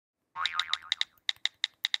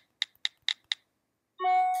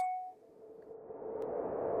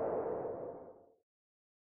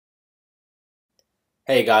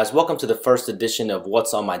Hey guys, welcome to the first edition of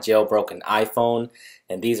what's on my jailbroken iPhone,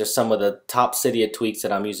 and these are some of the top Cydia tweaks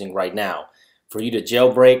that I'm using right now. For you to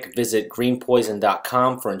jailbreak, visit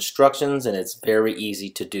greenpoison.com for instructions, and it's very easy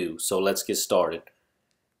to do. So let's get started.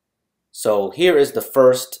 So here is the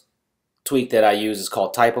first tweak that I use. It's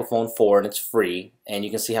called Typophone 4 and it's free, and you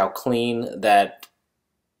can see how clean that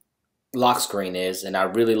lock screen is, and I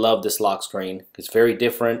really love this lock screen. It's very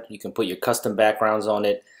different. You can put your custom backgrounds on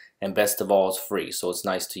it, and best of all, it's free, so it's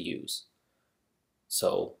nice to use.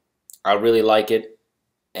 So I really like it,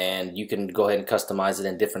 and you can go ahead and customize it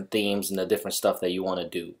in different themes and the different stuff that you want to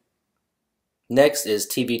do. Next is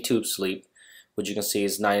TV Tube Sleep, which you can see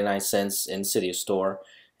is 99 cents in Cydia store,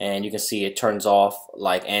 and you can see it turns off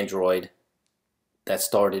like Android that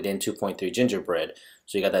started in 2.3 Gingerbread,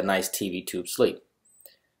 so you got that nice TV Tube Sleep.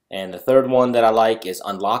 And the third one that I like is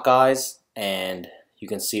Unlock Eyes, and you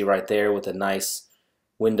can see right there with a nice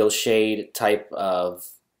window shade type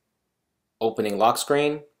of opening lock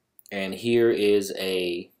screen. And here is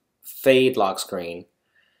a fade lock screen.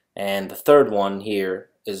 And the third one here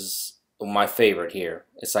is my favorite here.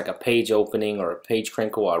 It's like a page opening or a page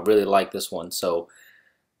crinkle. I really like this one. So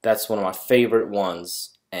that's one of my favorite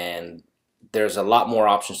ones. And there's a lot more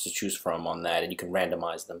options to choose from on that, and you can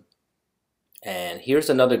randomize them. And here's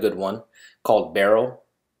another good one called Barrel,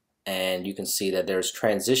 and you can see that there's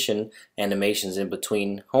transition animations in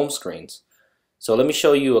between home screens. So let me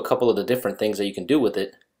show you a couple of the different things that you can do with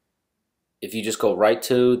it. If you just go right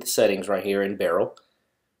to the settings right here in Barrel,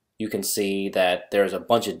 you can see that there's a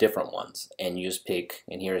bunch of different ones, and you just pick,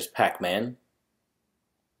 and here's Pac-Man,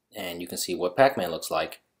 and you can see what Pac-Man looks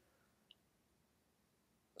like.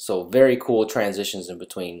 So very cool transitions in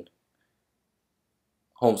between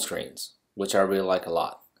home screens, which I really like a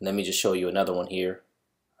lot. Let me just show you another one here.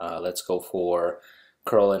 Let's go for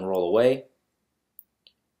Curl and Roll Away,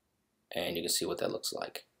 and you can see what that looks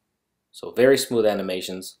like. So very smooth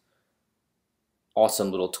animations, awesome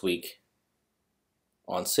little tweak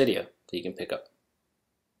on Cydia that you can pick up.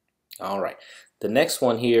 Alright, the next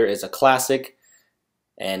one here is a classic,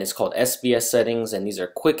 and it's called SBS settings, and these are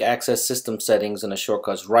quick access system settings and the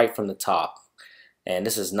shortcuts right from the top. And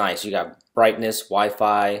this is nice. You got brightness,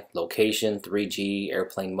 Wi-Fi, location, 3G,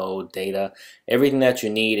 airplane mode, data, everything that you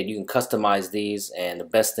need, and you can customize these. And the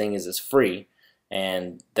best thing is it's free,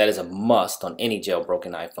 and that is a must on any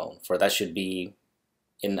jailbroken iPhone, for that should be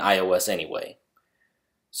in iOS anyway.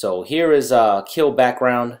 So here is kill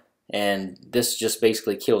background, and this just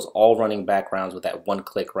basically kills all running backgrounds with that one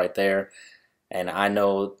click right there. And I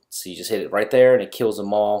know, so you just hit it right there and it kills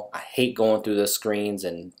them all. I hate going through the screens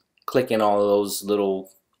and clicking all of those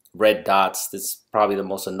little red dots. That's probably the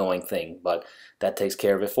most annoying thing, but that takes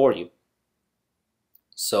care of it for you.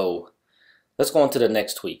 So let's go on to the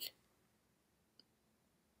next tweak.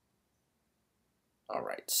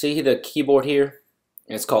 Alright, see the keyboard here?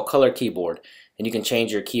 It's called Color Keyboard, and you can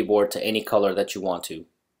change your keyboard to any color that you want to.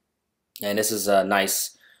 And this is a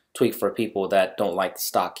nice tweak for people that don't like the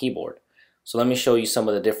stock keyboard. So let me show you some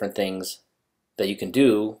of the different things that you can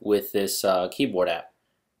do with this keyboard app.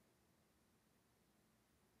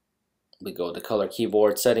 We go to Color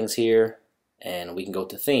Keyboard settings here, and we can go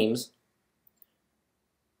to themes,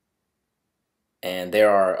 and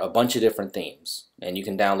there are a bunch of different themes, and you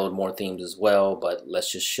can download more themes as well, but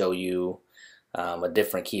let's just show you a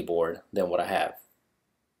different keyboard than what I have.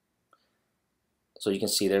 So you can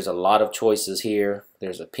see there's a lot of choices here.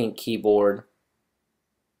 There's a pink keyboard,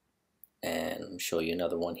 and let me show you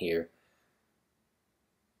another one here.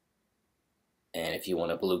 And if you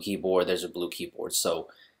want a blue keyboard, there's a blue keyboard. So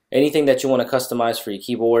anything that you want to customize for your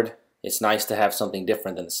keyboard, it's nice to have something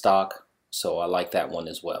different than the stock, so I like that one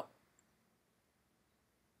as well.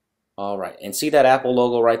 Alright, and see that Apple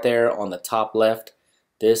logo right there on the top left?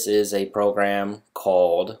 This is a program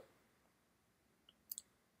called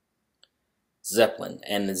Zeppelin,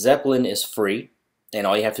 and the Zeppelin is free, and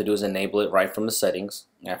all you have to do is enable it right from the settings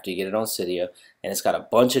after you get it on Cydia, and it's got a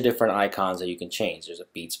bunch of different icons that you can change. There's a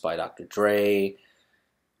Beats by Dr. Dre,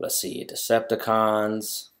 let's see,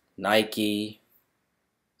 Decepticons, Nike,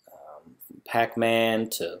 Pac-Man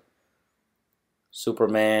to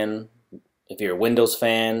Superman. If you're a Windows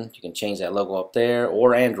fan, you can change that logo up there,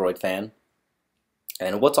 or Android fan.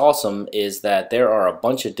 And what's awesome is that there are a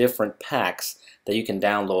bunch of different packs that you can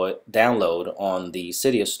download on the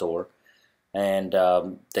Cydia store, and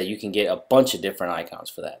that you can get a bunch of different icons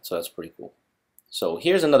for that. So that's pretty cool. So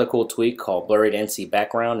here's another cool tweak called Blurred NC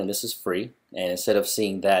Background, and this is free. And instead of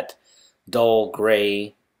seeing that dull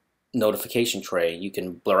gray notification tray, you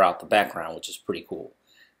can blur out the background, which is pretty cool,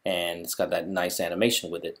 and it's got that nice animation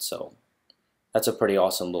with it. So that's a pretty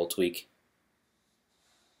awesome little tweak.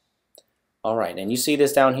 Alright, and you see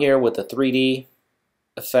this down here with the 3D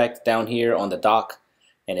effect down here on the dock,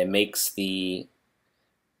 and it makes the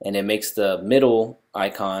middle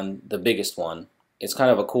icon the biggest one. It's kind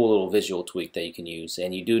of a cool little visual tweak that you can use,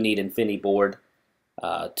 and you do need Infinity Board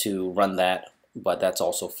to run that, but that's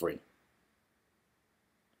also free.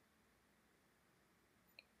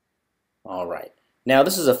 Alright, now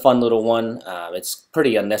this is a fun little one. It's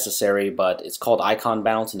pretty unnecessary, but it's called Icon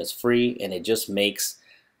Bounce, and it's free, and it just makes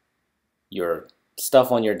your stuff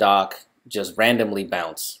on your dock just randomly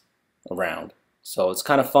bounce around. So it's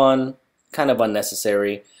kind of fun, kind of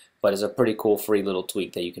unnecessary, but it's a pretty cool free little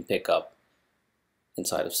tweak that you can pick up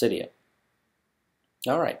inside of Cydia.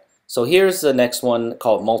 Alright, so here's the next one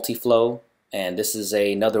called Multiflow, and this is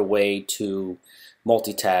another way to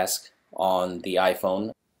multitask on the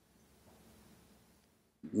iPhone.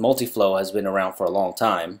 Multiflow has been around for a long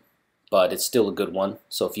time, but it's still a good one.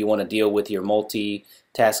 So if you want to deal with your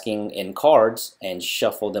multitasking in cards and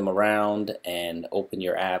shuffle them around and open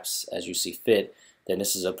your apps as you see fit, then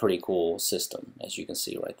this is a pretty cool system, as you can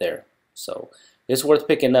see right there. So it's worth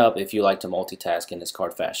picking up if you like to multitask in this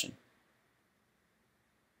card fashion.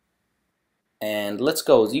 And let's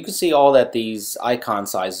go. You can see all that these icon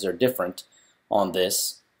sizes are different on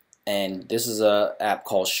this, and this is an app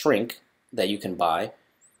called Shrink that you can buy,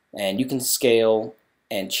 and you can scale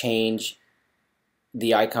and change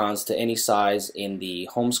the icons to any size in the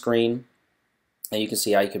home screen, and you can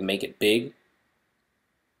see how you can make it big,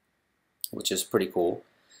 which is pretty cool.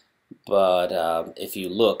 But if you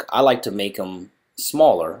look, I like to make them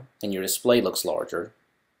smaller and your display looks larger,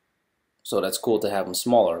 so that's cool to have them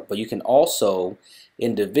smaller. But you can also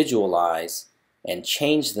individualize and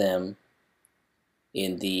change them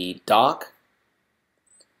in the dock,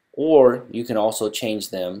 or you can also change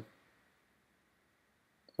them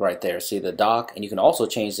right there. See the dock, and you can also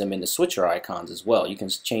change them in the switcher icons as well. You can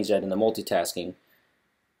change that in the multitasking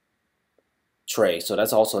tray. So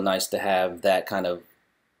that's also nice to have that kind of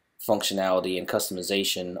functionality and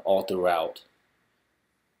customization all throughout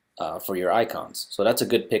for your icons. So that's a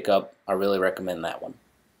good pickup. I really recommend that one.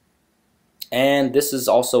 And this is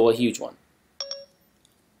also a huge one.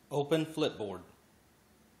 Open Flipboard.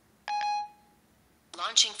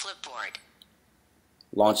 Launching Flipboard.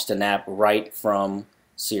 Launched an app right from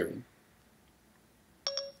Siri.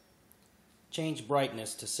 Change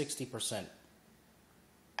brightness to 60%.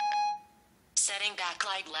 Setting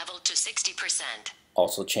backlight level to 60%.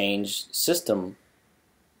 Also change system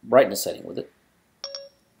brightness setting with it.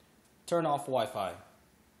 Turn off Wi-Fi.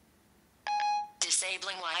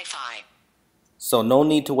 Disabling Wi-Fi. So no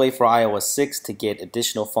need to wait for iOS 6 to get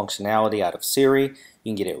additional functionality out of Siri. You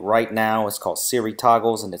can get it right now. It's called Siri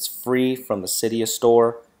Toggles, and it's free from the Cydia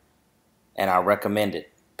store, and I recommend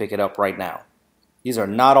it. Pick it up right now. These are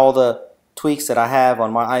not all the tweaks that I have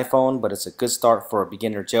on my iPhone, but it's a good start for a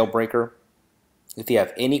beginner jailbreaker. If you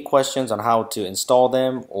have any questions on how to install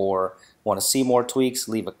them or want to see more tweaks,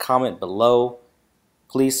 leave a comment below.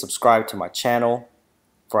 Please subscribe to my channel,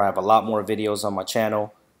 for I have a lot more videos on my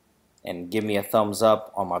channel, and give me a thumbs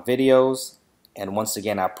up on my videos. And once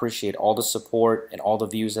again, I appreciate all the support and all the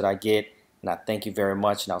views that I get, and I thank you very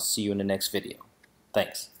much, and I'll see you in the next video.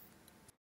 Thanks.